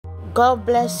God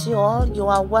bless you all. You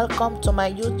are welcome to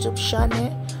my YouTube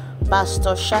channel,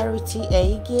 Pastor Charity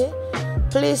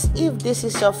Eige. Please, if this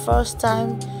is your first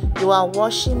time you are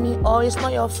watching me, or it's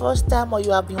not your first time, or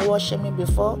you have been watching me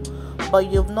before but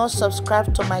you've not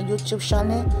subscribed to my YouTube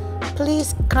channel,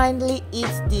 please kindly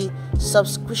hit the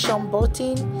subscription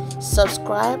button,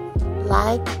 subscribe,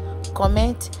 like,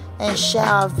 comment and share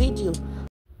our video.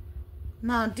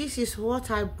 Now this is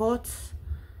what I bought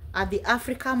at the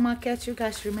African market, you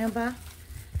guys remember.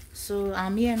 So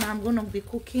I'm here and I'm gonna be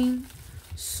cooking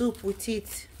soup with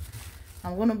it.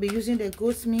 I'm gonna be using the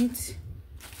goat meat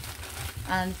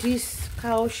and this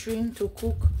cow shrimp to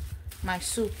cook my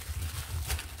soup.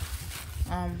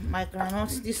 My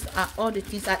granules, these are all the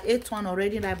things. I ate one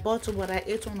already. I bought two, but I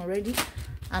ate one already.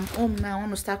 I'm home now. I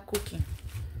want to start cooking.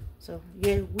 So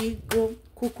here we go.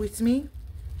 Cook with me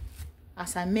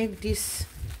as I make this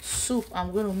soup.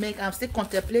 I'm still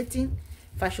contemplating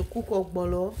if I should cook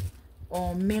ogbono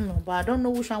or milo, but I don't know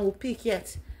which one will pick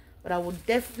yet. But I will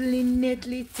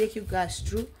definitely take you guys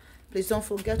through. Please don't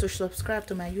forget to subscribe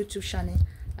to my YouTube channel.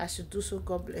 As you do so,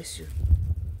 God bless you.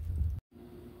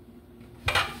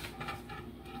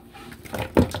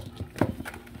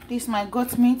 This is my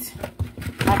goat meat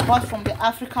I bought from the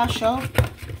Africa shop.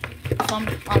 So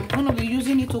I'm going to be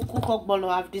using it to cook ogbono.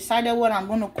 I've decided what I'm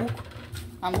going to cook.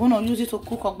 I'm going to use it to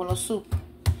cook ogbono soup.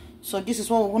 So this is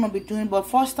what we're going to be doing. But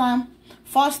first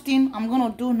thing I'm going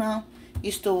to do now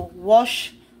is to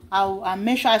wash. I'll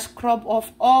make sure I scrub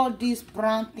off all these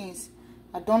brown things.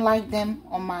 I don't like them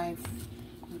on my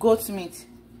goat meat.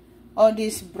 All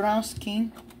this brown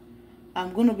skin.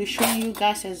 I'm going to be showing you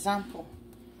guys example.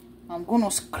 I'm going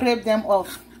to scrape them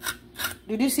off.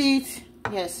 Did you see it?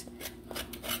 Yes.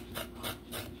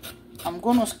 I'm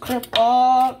going to scrape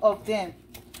all of them.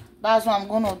 That's what I'm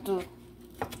going to do.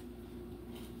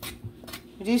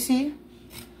 Did you see?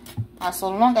 And so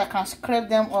long I can scrape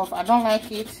them off. I don't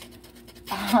like it.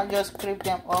 I'll just scrape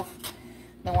them off.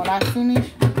 Then when I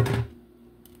finish,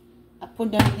 I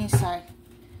put them inside.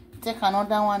 Take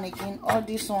another one again. All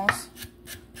these ones.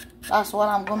 That's what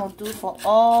I'm going to do for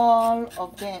all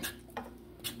of them.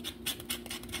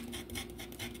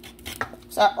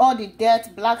 So all the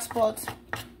dirt, black spots,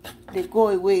 they go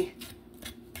away.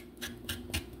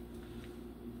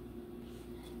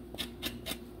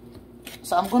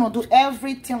 So I'm going to do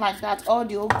everything like that. All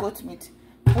the old goat meat.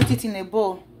 Put it in a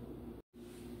bowl.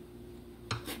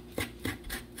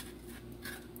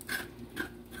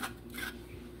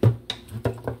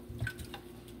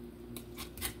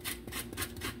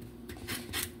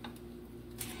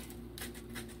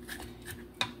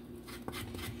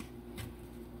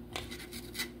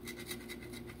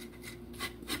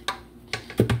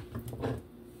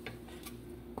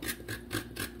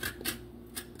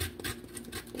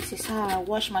 This is how I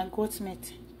wash my goat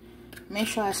meat. Make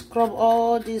sure I scrub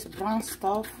all this brown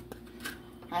stuff.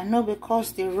 I know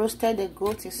because they roasted the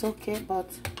goat, it's okay, but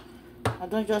I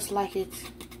don't just like it.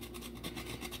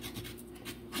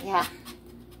 Yeah.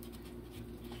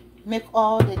 Make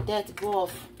all the dirt go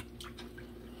off.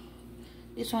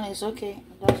 This one is okay.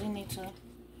 It doesn't need to.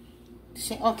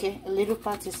 See, okay, a little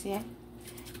part is here.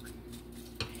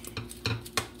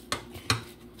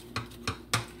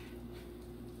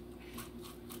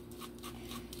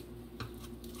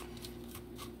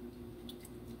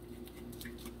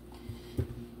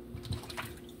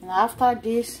 After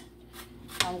this,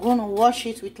 I'm going to wash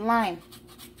it with lime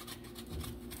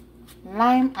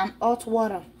and hot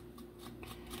water.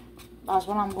 That's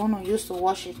what I'm going to use to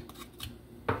wash it.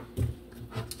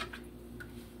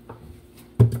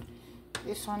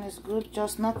 This one is good,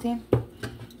 just nothing.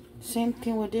 Same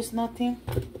thing with this, nothing.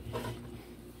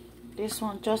 This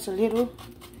one just a little.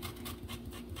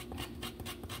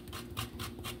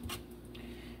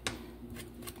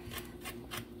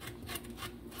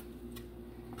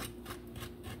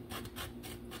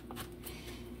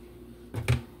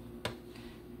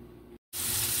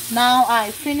 Now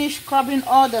I finished scrubbing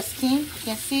all the skin. You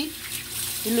can see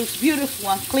it looks beautiful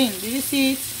and clean. Did you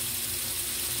see it?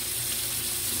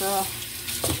 So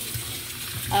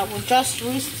I will just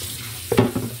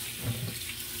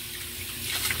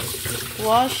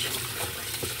wash.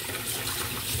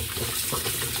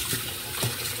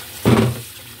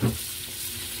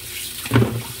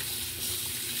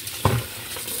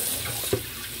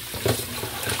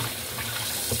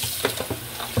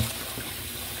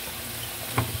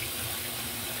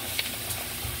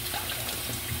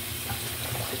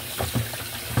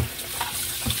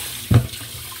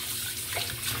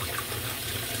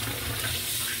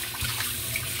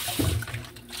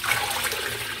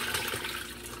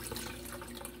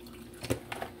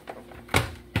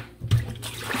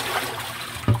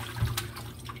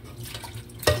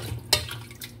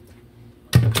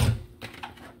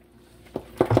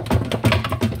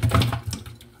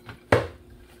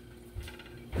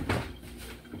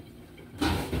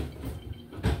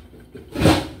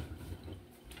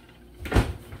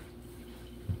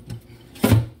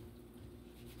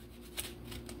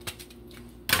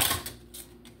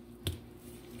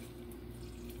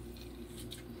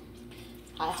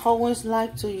 I always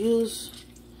like to use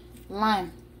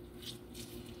lime.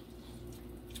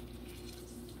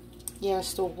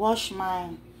 Yes, to wash my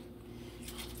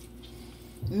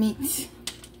meat,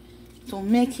 to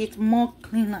make it more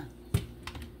cleaner.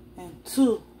 And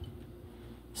 2,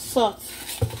 salt.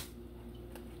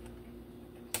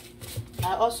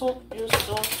 I also use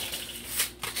salt.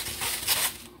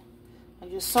 I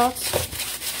use salt.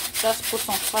 Just put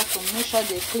some salt to make sure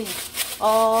they clean.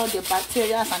 All the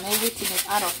bacteria and everything is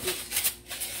out of it.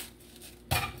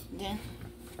 Then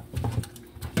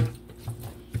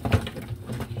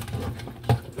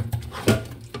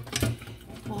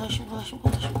wash.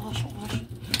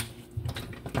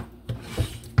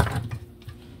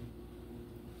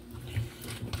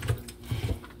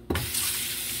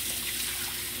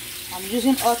 I'm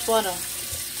using hot water.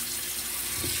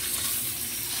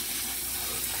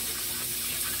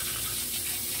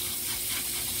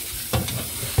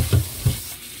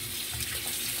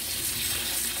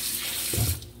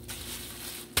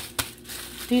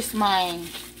 This my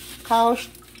cow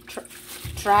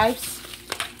tribes.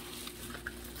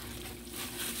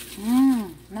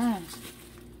 Nice.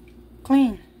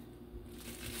 Clean.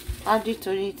 Add it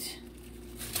to it.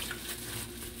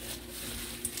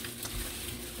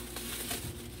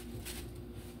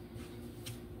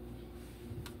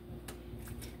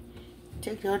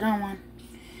 Take the other one.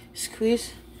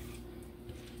 Squeeze.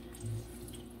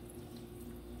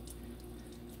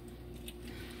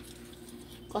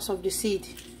 Because of the seed.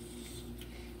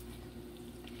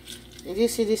 Did you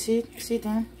see the seed? See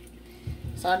them?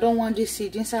 So I don't want this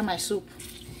seed inside my soup.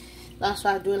 That's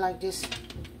why I do it like this.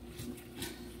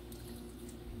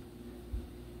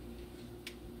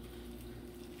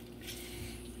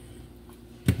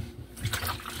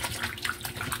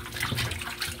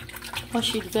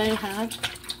 Wash it very hard.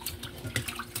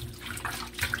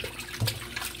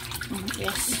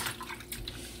 Yes.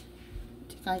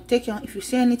 You can take your, if you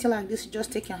see anything like this,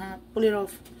 just take your hand, pull it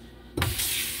off.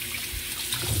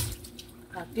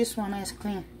 Like this one is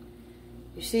clean.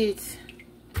 You see it?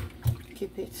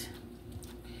 Keep it.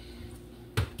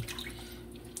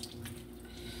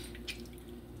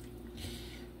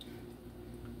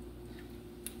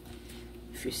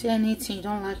 If you see anything you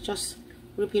don't like, just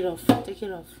rip it off. Take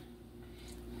it off.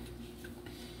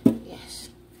 Yes.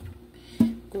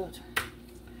 Good.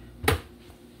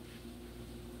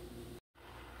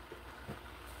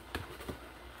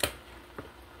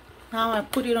 Now I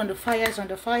put it on the fire. It's on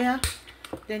the fire.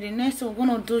 Then the next thing we're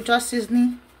going to do, just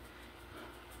seasoning.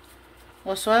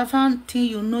 Whatsoever thing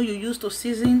you know you use to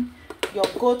season your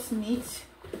goat meat,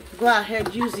 go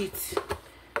ahead, use it.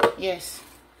 Yes.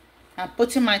 I'm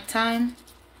putting my thyme,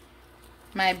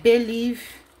 my bay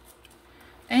leaf,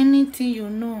 anything you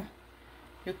know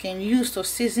you can use to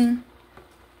season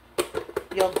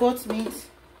your goat meat,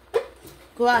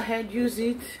 go ahead, use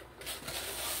it.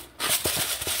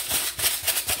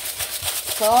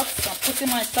 Salt, I'm putting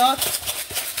my salt.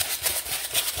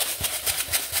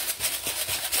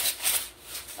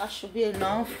 That should be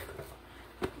enough.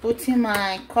 Putting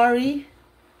my curry,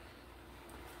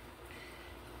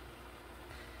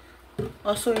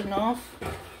 also enough.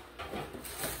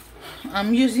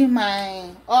 I'm using my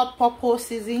all-purpose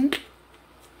seasoning.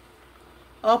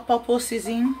 All-purpose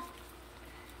seasoning.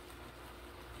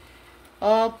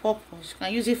 All-purpose. You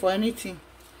can use it for anything.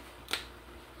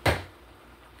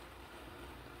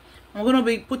 I'm gonna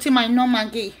be putting my normal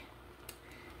Maggi.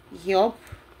 Yup.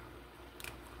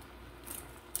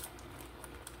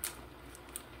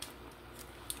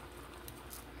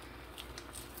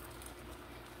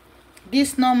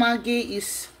 This normal Maggi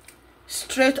is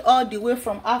straight all the way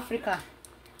from Africa,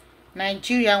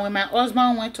 Nigeria. When my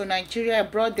husband went to Nigeria, I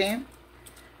brought them.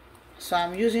 So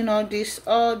I'm using all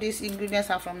these ingredients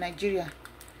are from Nigeria.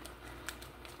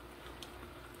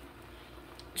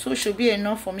 2 should be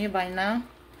enough for me by now,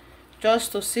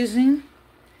 just to season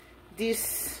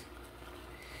this.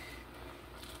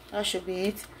 That should be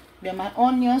it. Then my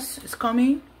onions is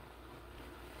coming.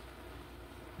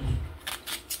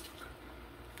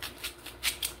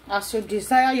 As you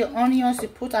desire your onions, you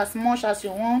put as much as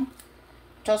you want.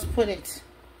 Just put it.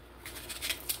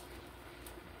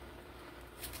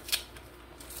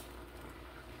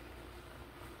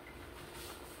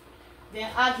 Then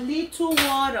add little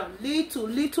water,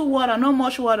 little water, not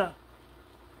much water.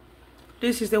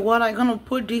 This is the water. I'm gonna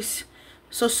put this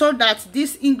so that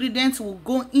these ingredients will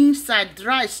go inside,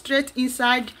 dry straight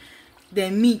inside the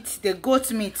meat, the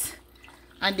goat meat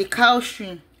and the cow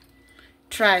string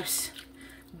tribes.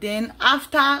 Then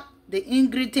after the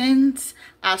ingredients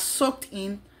are soaked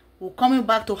in, we're coming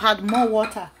back to add more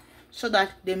water so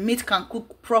that the meat can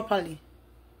cook properly.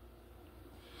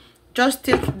 Just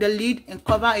take the lid and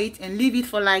cover it and leave it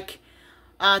for like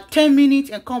 10 minutes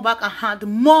and come back and add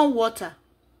more water.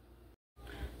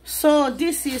 So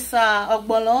this is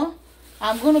ogbono.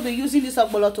 I'm going to be using this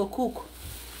ogbono to cook.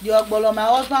 The ogbono my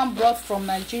husband brought from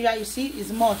Nigeria, you see,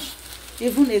 is much.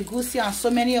 Even egusi and so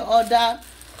many other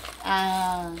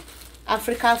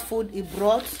African food he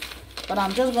brought. But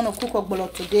I'm just going to cook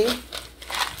ogbono today.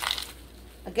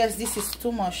 I guess this is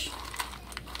too much.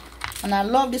 And I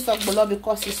love this ogbono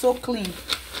because it's so clean.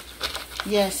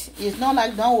 Yes, it's not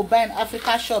like the one we buy in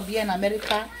Africa shop here in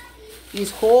America.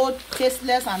 It's cold,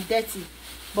 tasteless and dirty.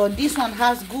 But this one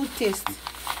has good taste.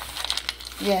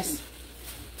 Yes.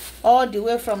 All the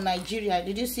way from Nigeria.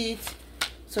 Did you see it?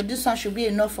 So this one should be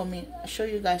enough for me. I'll show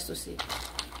you guys to see.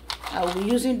 I will be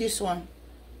using this one.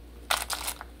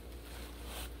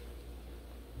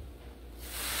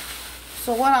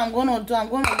 So what I'm going to do, I'm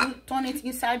going to turn it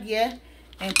inside here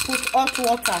and put hot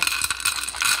water.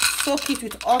 Soak it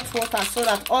with hot water so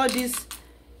that all this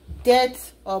dirt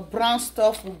or brown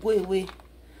stuff will go away.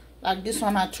 Like this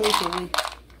one, I throw it away.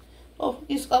 Oh,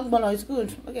 it's ogbono, it's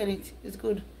good. Look at it, it's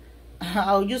good.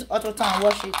 I'll use hot water and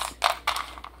wash it.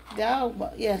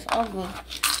 Yes, all good.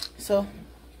 So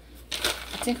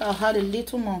I think I'll add a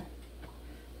little more.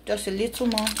 Just a little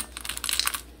more.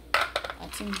 I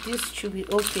think this should be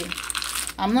okay.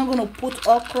 I'm not going to put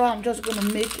okra. I'm just going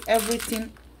to make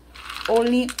everything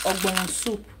only ogbono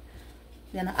soup.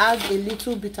 Then add a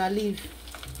little bitter leaf.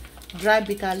 Dry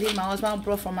bitter leaf my husband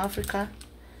brought from Africa.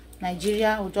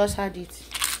 Nigeria, we just had it.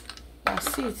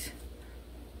 That's it.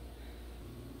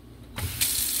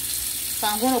 So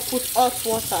I'm going to put hot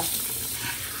water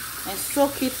and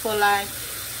soak it for like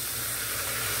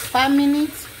 5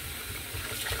 minutes.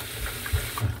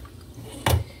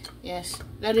 Yes,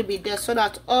 let it be there so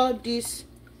that all this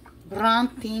brown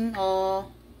thing or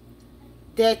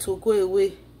dirt will go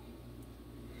away.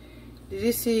 Did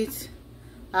you see it?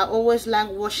 I always like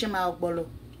washing my ogbono.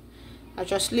 I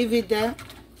just leave it there,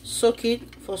 soak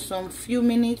it for some few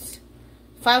minutes.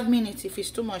 5 minutes if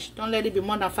it's too much. Don't let it be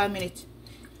more than 5 minutes.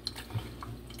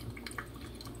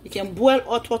 You can boil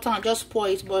hot water and just pour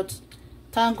it, but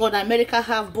thank God America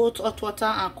have both hot water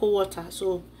and cold water,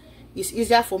 so it's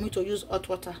easier for me to use hot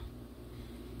water.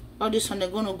 All this one they're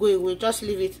gonna go away. Just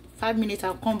leave it 5 minutes.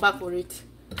 I'll come back for it.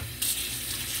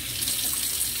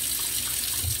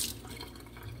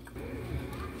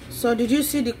 So did you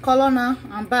see the color now?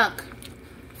 I'm back.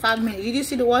 5 minutes. Did you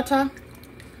see the water?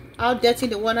 How dirty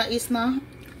the water is now?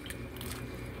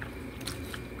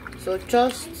 So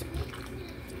just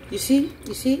you see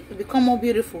it become more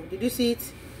beautiful. Did you see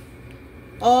it?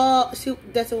 Oh, see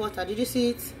dirty water. Did you see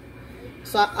it?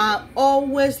 So I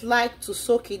always like to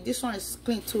soak it. This one is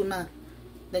clean too now.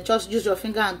 Then just use your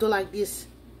finger and do like this,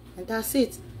 and that's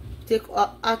it. Take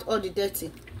out all the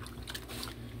dirty.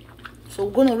 So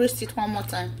we're gonna rinse it one more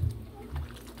time.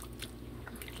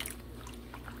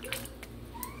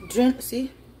 Drain.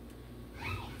 See,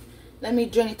 let me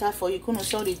drain it out for you. You're gonna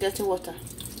see all the dirty water.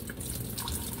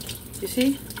 You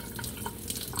see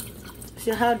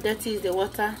how dirty is the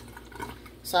water?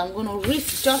 So I'm going to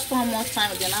rinse just one more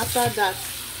time. Then after that,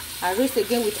 I rinse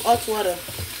again with hot water.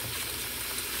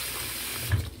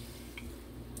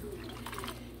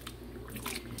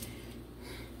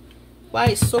 While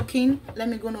it's soaking, let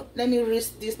me rinse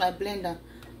this my blender.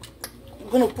 I'm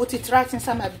going to put it right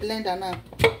inside my blender now.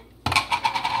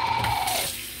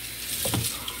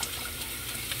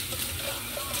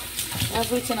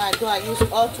 Everything I do, I use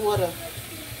hot water.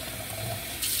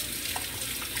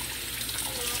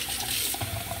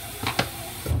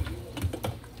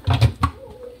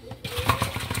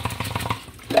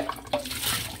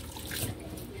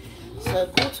 So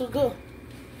good to go.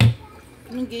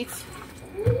 Let me get.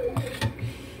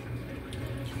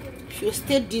 If you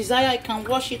still desire, I can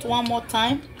wash it one more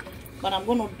time, but I'm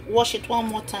going to wash it one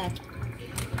more time.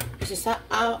 This is how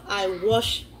I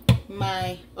wash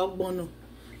my ogbono,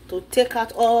 to take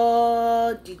out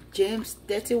all the germs,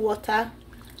 dirty water,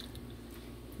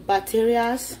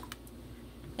 bacteria,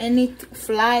 any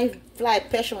fly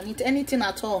pressure on it, anything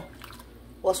at all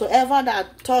whatsoever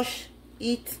that touch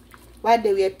it while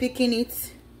they were picking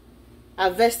it,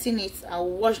 harvesting it. I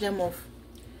will wash them off.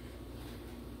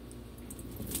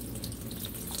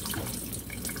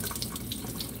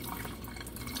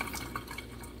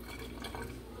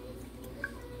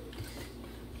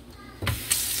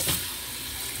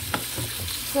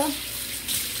 So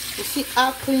you see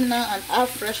how clean now and how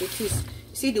fresh it is.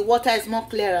 You see the water is more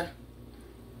clearer.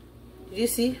 Did you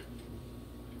see?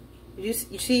 You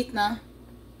see it now?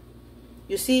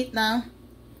 You see it now?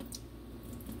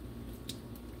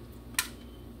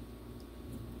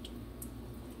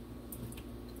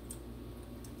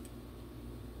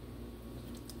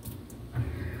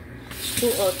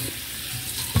 too hot.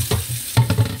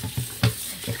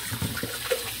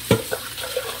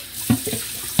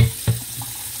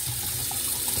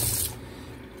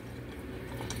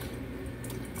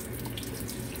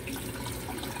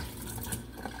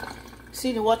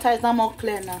 See, the water is now more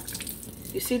clear now.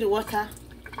 You see the water?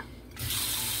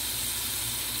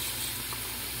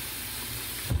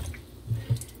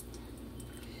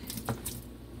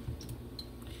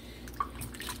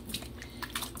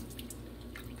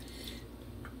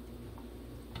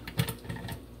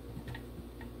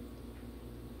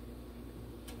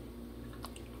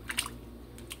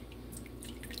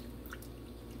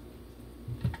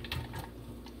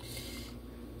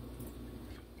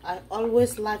 I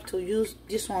always like to use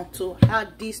this one to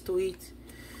add this to it.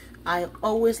 I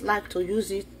always like to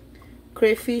use it.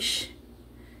 Crayfish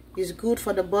is good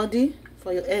for the body,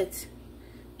 for your health.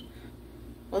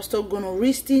 Also gonna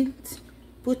wrist it,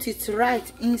 put it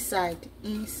right inside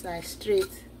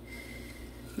straight.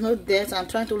 No dirt. I'm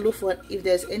trying to look for if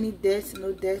there's any dirt.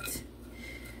 No dirt.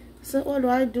 So what do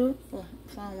I do? Oh,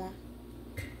 found one.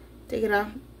 Take it out,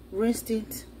 rinse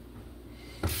it,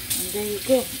 and there you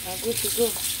go. I'm good to go.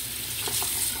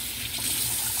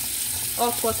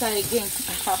 Hot water again.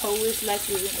 I always like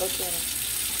using hot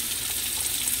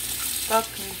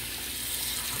water. Okay.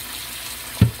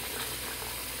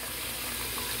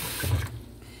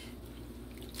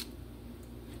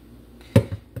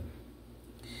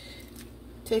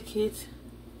 Take it.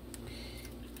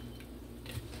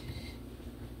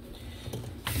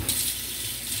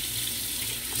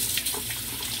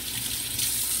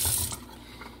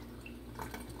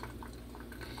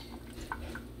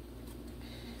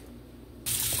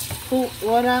 Put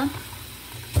water.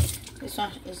 This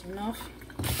one is enough.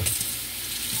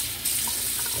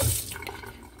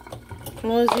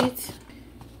 Close it.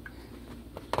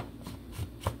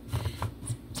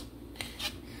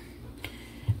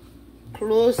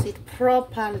 Close it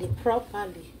properly.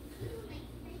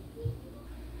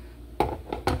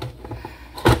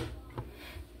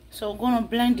 So we're gonna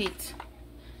blend it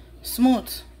smooth.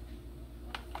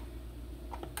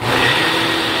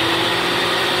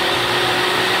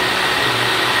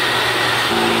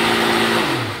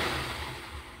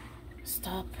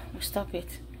 Stop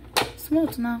it.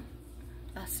 Smooth now.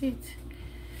 That's it.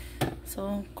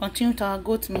 So continue to our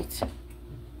goat meat.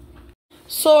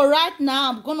 So right now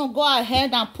I'm gonna go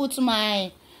ahead and put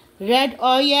my red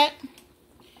oil.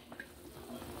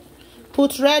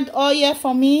 Put red oil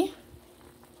for me.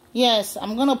 Yes,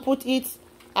 I'm gonna put it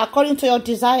according to your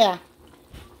desire.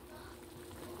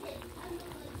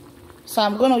 So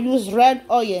I'm gonna use red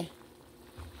oil.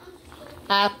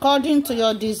 According to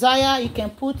your desire, you can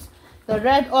put the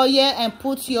red oil and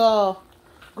put your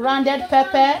grounded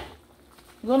pepper.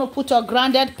 You're gonna put your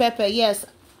grounded pepper, yes,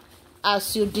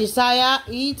 as you desire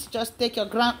it. Just take your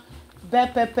ground bell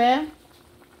pepper.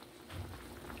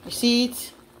 You see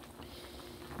it?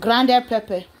 Grounded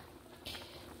pepper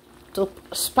to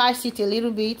spice it a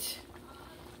little bit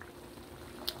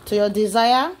to your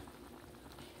desire.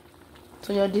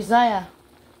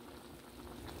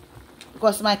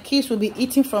 Because my kids will be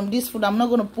eating from this food, I'm not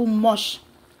gonna put much.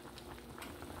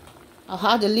 I'll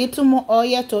add a little more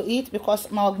oil to it because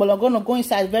my ogbono gonna go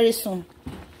inside very soon.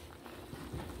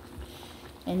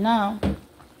 And now,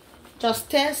 just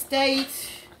stir it.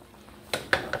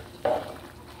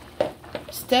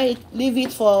 Stir it. Leave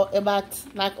it for about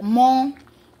like more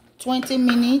 20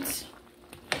 minutes.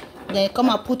 Then come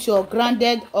and put your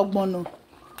grounded ogbono.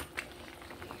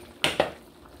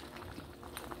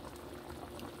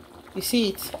 You see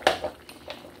it?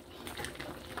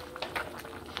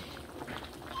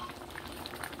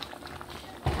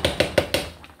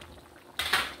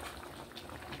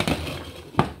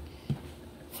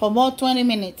 For about 20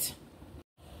 minutes.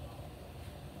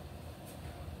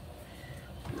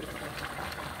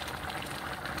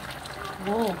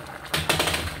 Whoa.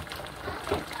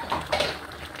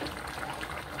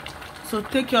 So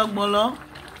take your ogbono,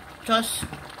 just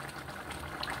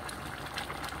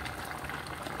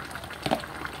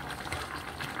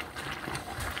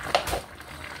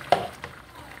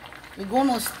we're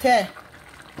gonna stir.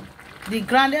 The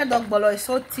grounded ogbono is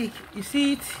so thick, you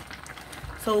see it?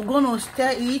 So we're gonna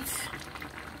stir it.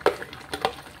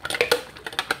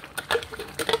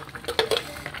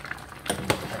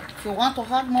 If you want to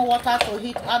add more water to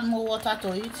it, add more water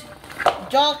to it.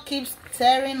 Just keep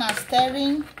stirring and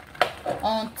stirring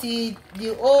until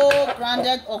the whole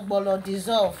grounded ogbono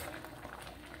dissolve.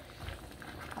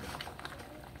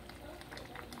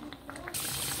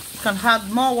 You can add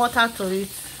more water to it.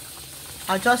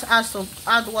 I'll just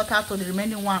add water to the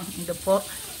remaining one in the pot,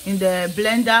 in the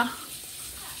blender.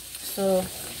 So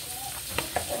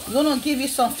I'm gonna give it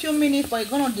some few minutes, but it's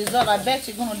gonna dissolve. I bet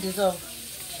it's gonna dissolve.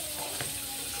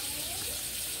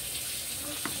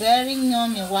 Very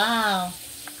yummy. Wow.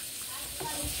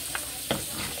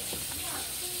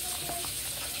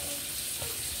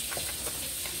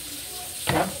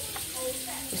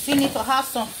 You still need to have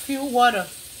some few water.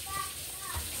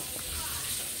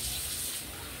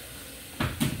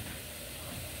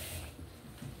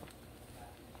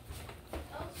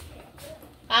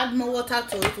 Add more water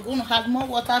to it. We're going to add more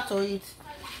water to it.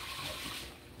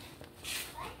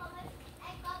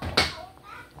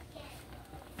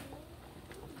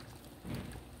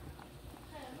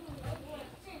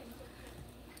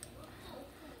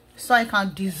 So I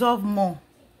can dissolve more.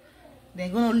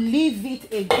 Then going to leave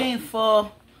it again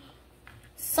for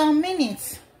some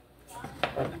minutes.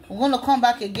 We're going to come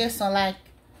back again some like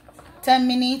 10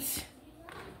 minutes.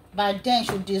 By then it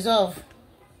should dissolve.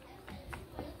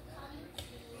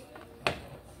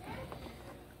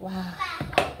 Wow,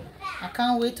 I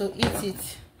can't wait to eat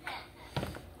it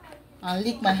and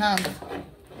lick my hand.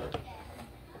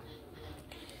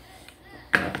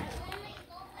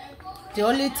 The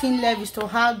only thing left is to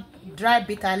have dry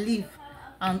bitter leaf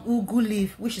and ugu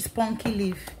leaf, which is pumpkin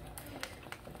leaf.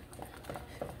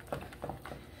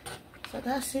 So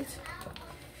that's it.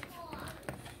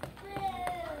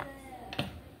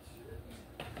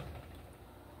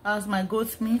 That's my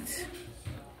goat's meat.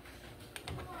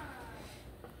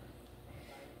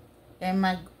 And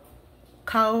my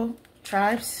cow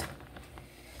tribes.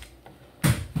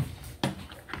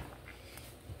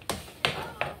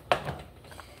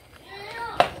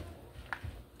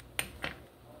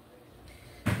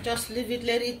 Just leave it,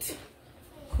 let it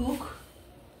cook.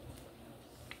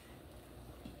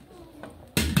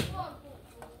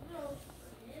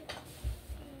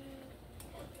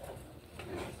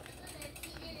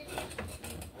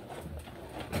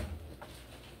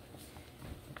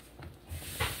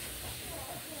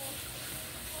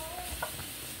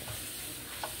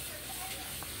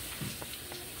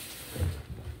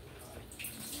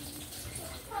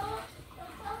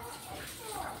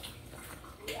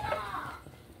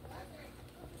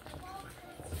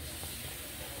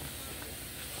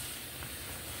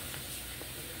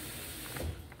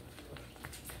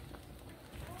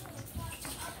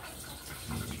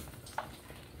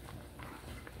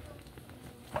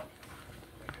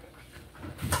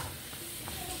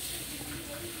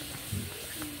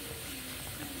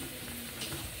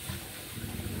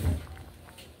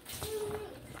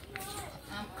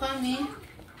 Coming.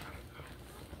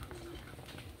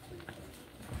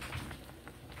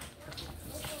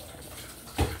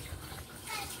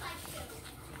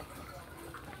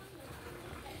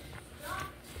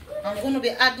 I'm going to be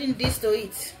adding this to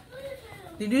it.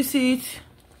 Did you see it?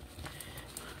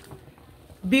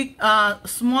 Big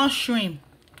small shrimp.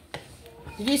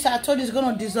 Did you see? I told you it's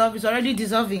going to dissolve. It's already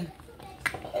dissolving.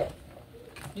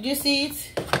 Did you see it?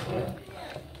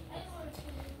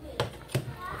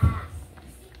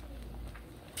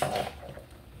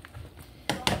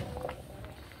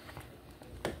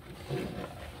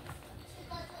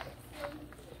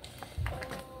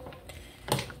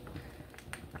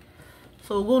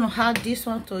 So we're going to add this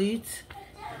one to it.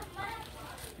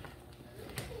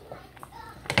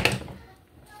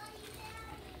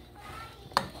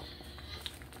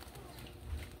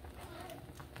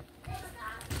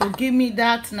 To give me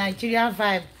that Nigeria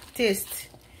vibe taste.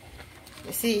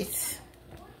 You see it?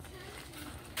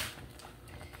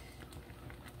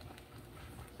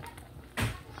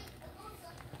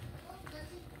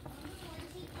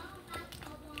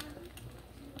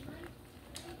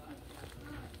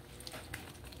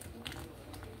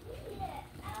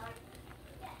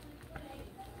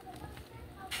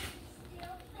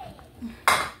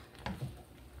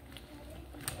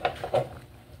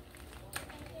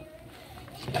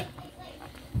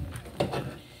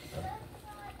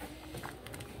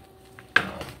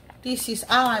 This is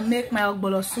how I make my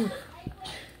ogbono soup.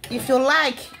 If you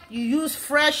like, you use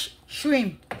fresh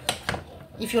shrimp.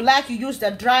 If you like, you use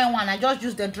the dry one. I just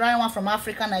use the dry one from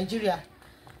Africa, Nigeria.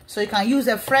 So you can use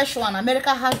the fresh one. America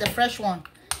has the fresh one.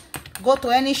 Go to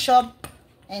any shop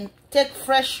and take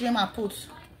fresh shrimp and put.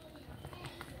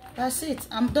 That's it.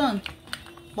 I'm done.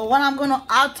 But what I'm going to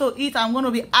add to it, I'm going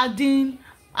to be adding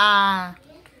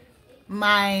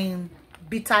my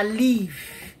bitter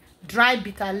leaf. Dry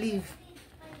bitter leaf.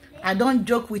 I don't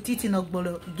joke with it in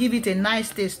ogbono. Give it a nice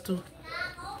taste too.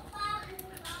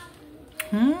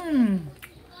 Yum,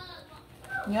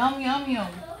 yum, yum.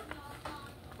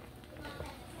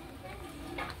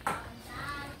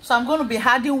 So I'm going to be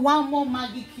adding one more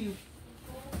Maggi cube.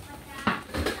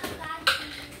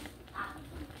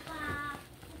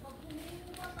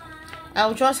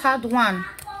 I'll just add one.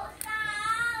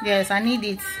 Yes, I need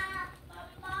it.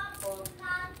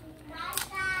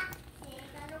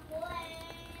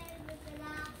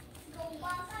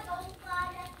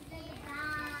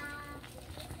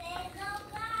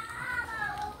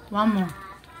 One more.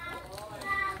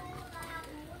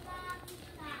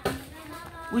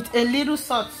 With a little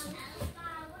salt.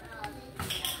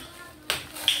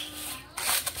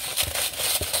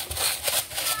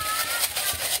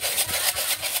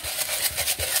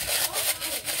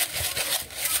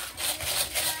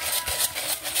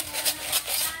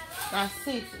 That's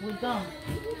it, we're done.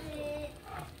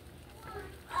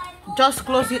 Just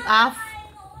close it half.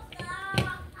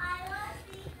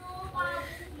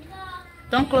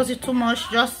 Don't close it too much,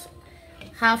 just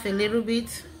half a little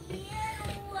bit.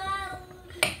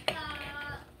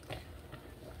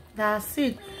 That's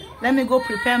it. Let me go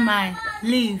prepare my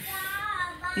leaf.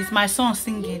 It's my son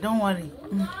singing, don't worry.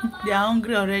 They are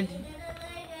hungry already.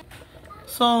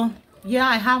 So yeah,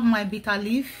 I have my bitter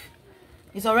leaf.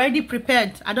 It's already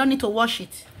prepared. I don't need to wash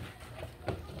it.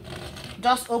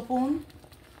 Just open.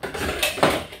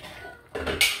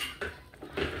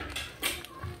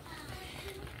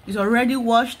 It's already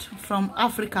washed from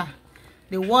Africa.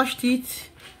 They washed it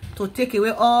to take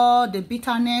away all the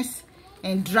bitterness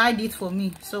and dried it for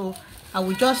me. So I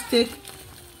will just take,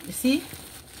 you see,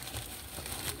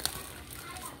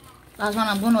 that's one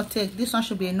I'm gonna take. This one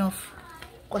should be enough,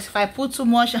 because if I put too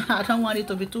much, I don't want it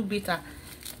to be too bitter.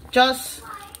 Just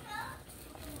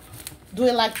do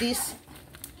it like this.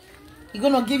 It's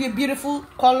gonna give you beautiful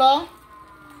color.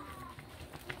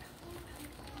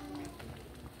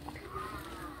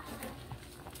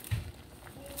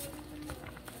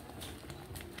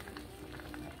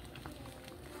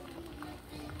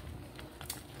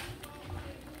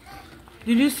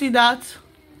 Did you see that?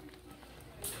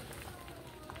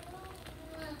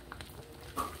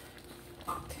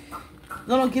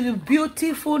 Gonna give you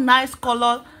beautiful, nice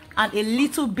color and a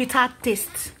little bitter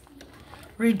taste.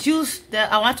 Reduce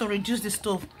the, I want to reduce the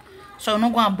stove, so I'm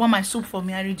not gonna burn my soup for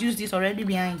me. I reduced this already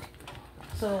behind.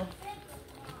 So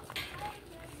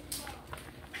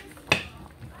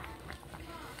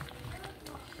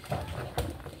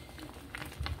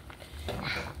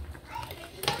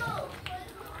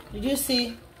did you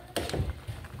see?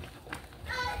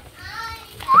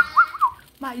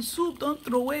 My soup, don't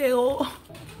throw away. Oh,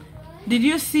 did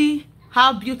you see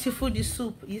how beautiful the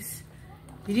soup is?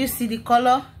 Did you see the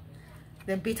color?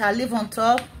 The bitter leaf on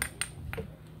top.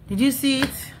 Did you see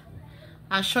it?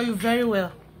 I'll show you very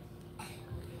well.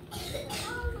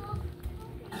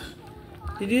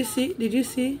 Did you see? Did you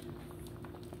see?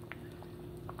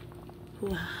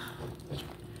 Wow.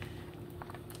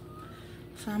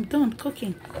 So I'm done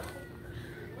cooking.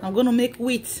 I'm gonna make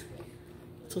wheat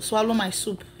to swallow my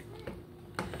soup.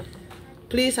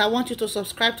 Please, I want you to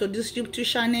subscribe to this YouTube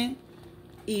channel.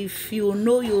 If you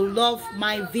know you love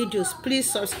my videos, please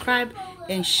subscribe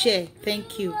and share.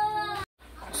 Thank you.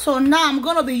 So now I'm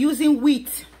gonna be using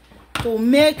wheat to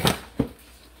make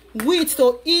wheat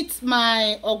to eat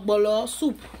my ogbono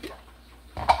soup.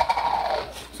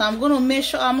 So I'm gonna make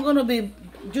sure I'm gonna be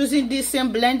using this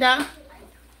same blender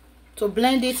to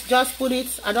blend it. Just put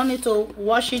it. I don't need to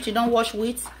wash it. You don't wash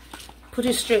wheat. Put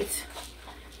it straight.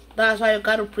 That's why you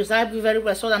got to preserve it very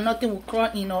well, so that nothing will crawl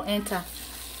in or enter.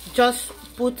 Just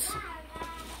put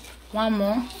one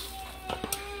more.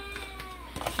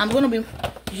 I'm going to be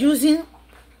using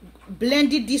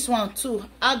blending this one too.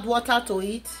 Add water to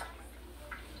it.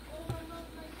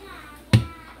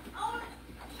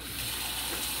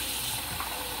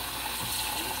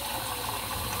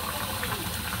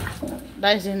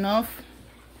 That is enough.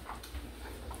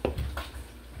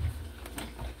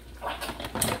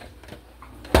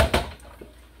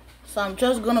 So I'm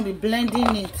just gonna be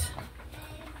blending it.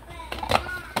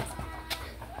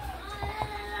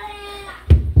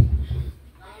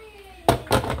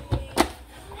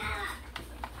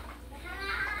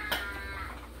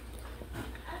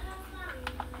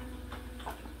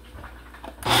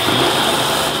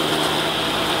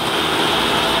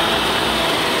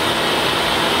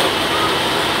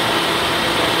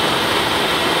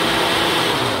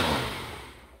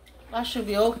 That should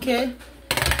be okay.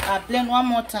 I'll blend one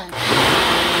more time.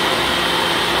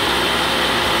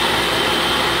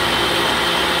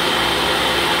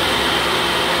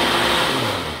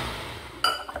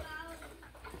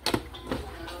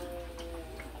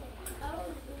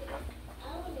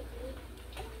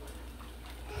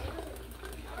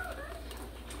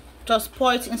 Just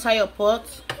pour it inside your pot.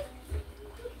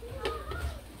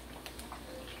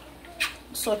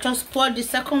 So just pour the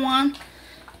second one.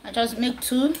 I just make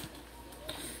two.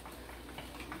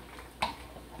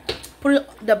 put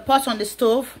the pot on the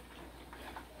stove.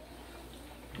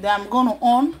 Then I'm gonna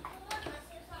on,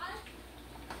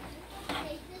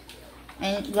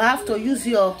 and you have to use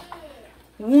your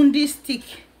woundy stick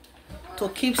to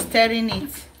keep stirring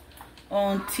it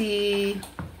until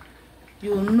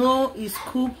you know it's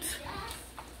cooked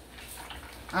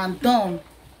and done.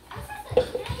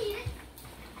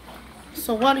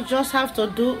 So what you just have to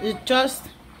do is just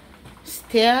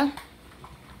stir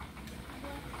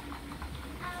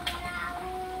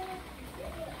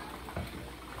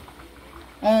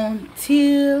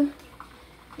until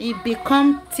it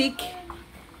becomes thick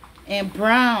and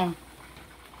brown.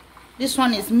 This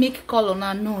one is milk color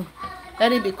now. No,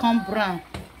 let it become brown.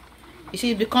 You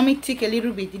see, it's becoming thick a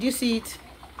little bit. Did you see it?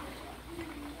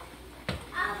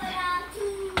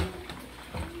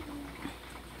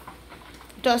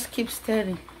 Just keep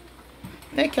stirring.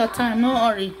 Take your time, no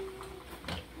hurry.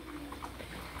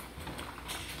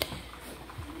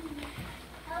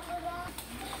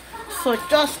 So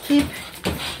just keep.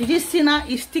 Did you see now?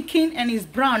 It's sticking and it's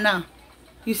brown now.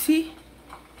 You see?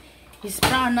 It's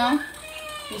brown now.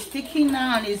 It's sticking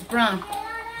now and it's brown.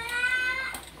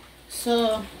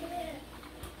 So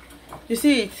you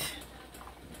see it?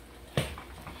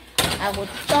 I will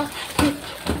just keep.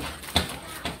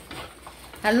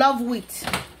 I love wheat.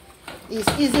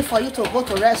 It's easy for you to go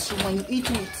to restroom when you eat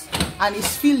wheat, and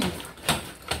it's filling.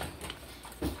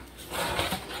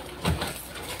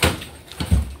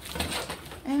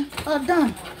 And all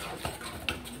done.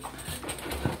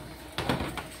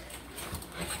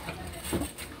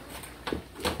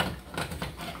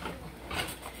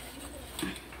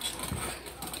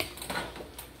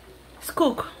 It's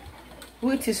cooked.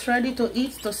 Wheat is ready to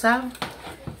eat, to serve.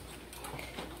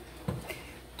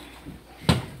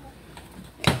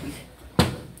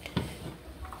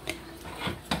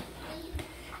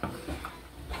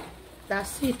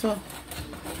 That's it.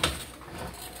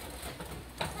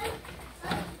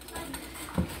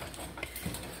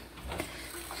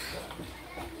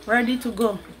 Ready to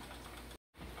go.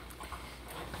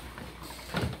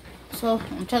 So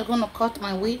I'm just gonna cut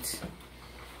my wheat.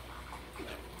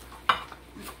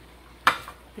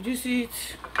 Did you see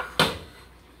it?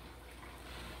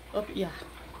 Up, yeah.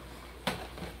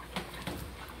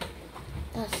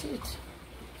 That's it.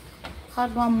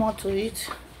 Add one more to it.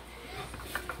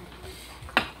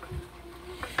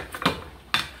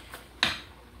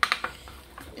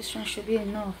 This one should be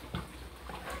enough.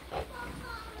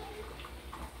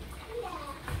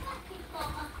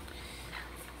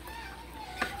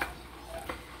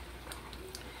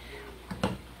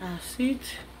 That's it.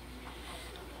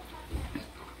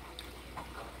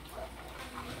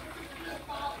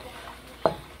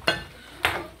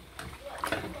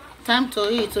 Time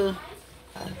to eat.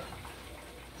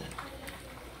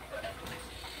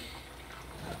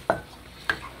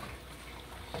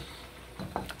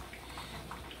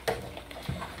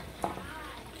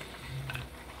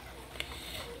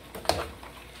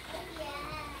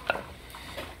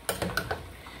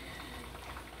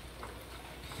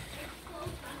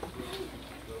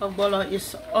 Ogbono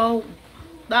is all.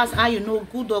 That's how you know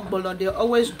good ogbono. They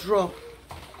always draw.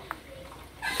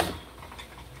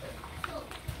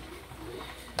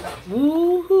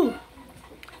 Woohoo!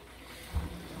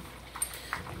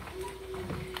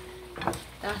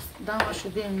 That one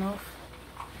should be enough.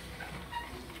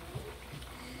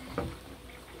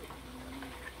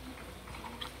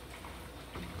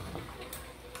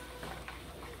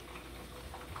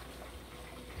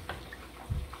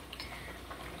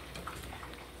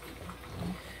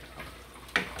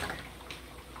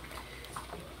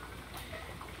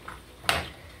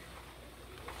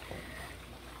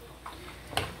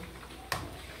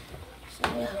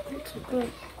 Yeah, good to go.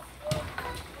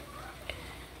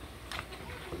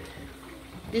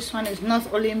 This one is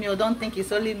not only me. I don't think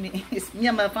it's only me. It's me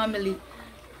and my family.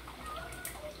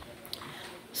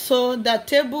 So the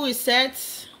table is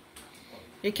set.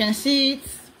 You can see it.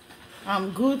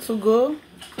 I'm good to go.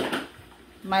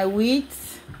 My wheat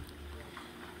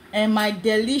and my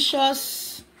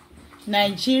delicious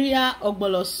Nigeria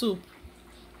ogbono soup.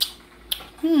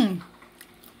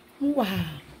 Wow.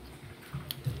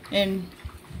 And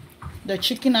the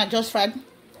chicken I just fried.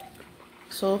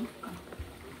 So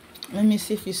let me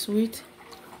see if it's sweet.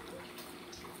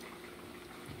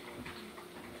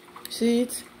 See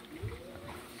it?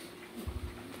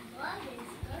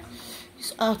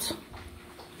 It's out.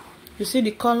 You see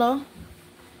the color?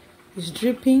 It's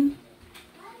dripping.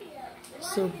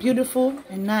 So beautiful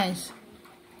and nice.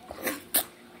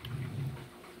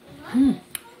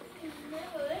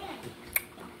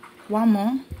 One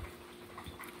more.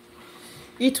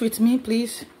 Eat with me,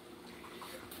 please.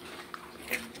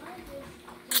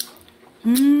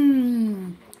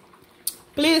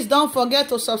 Please don't forget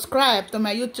to subscribe to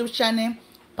my YouTube channel,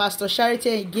 Pastor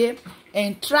Charity Ege,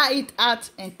 and try it out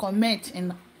and comment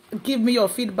and give me your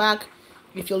feedback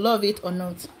if you love it or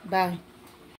not. Bye.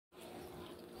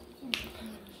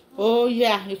 Oh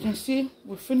yeah, you can see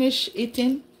we finished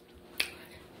eating.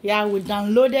 Yeah, we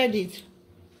downloaded it,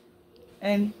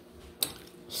 and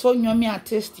so yummy and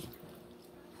tasty.